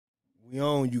We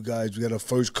own you guys. We got a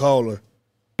first caller.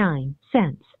 9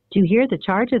 cents. To hear the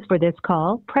charges for this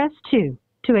call, press 2.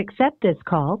 To accept this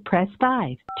call, press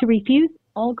 5. To refuse,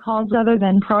 all calls other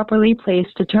than properly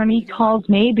placed attorney calls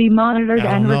may be monitored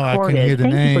and recorded.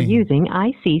 Thank you for using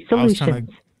IC Solutions.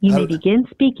 You may begin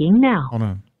speaking now. Hold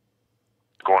on.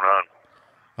 What's going on?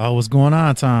 Oh, what's going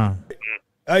on, Tom?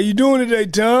 How you doing today,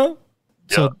 Tom?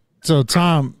 So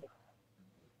Tom,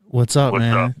 what's up,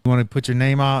 man? Up? You want to put your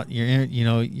name out,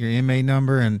 your inmate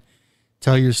number, and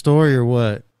tell your story, or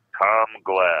what? Tom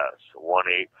Glass,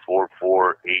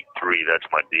 184483. That's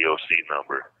my DOC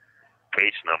number.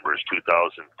 Case number is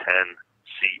 2010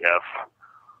 CF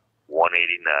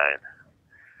 189.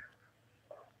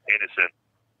 Innocent,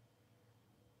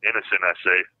 I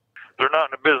say. They're not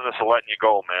in the business of letting you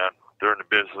go, man. They're in the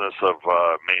business of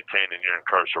maintaining your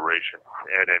incarceration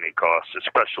at any cost,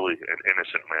 especially an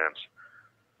innocent man's.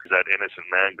 Because that innocent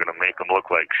man going to make them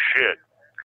look like shit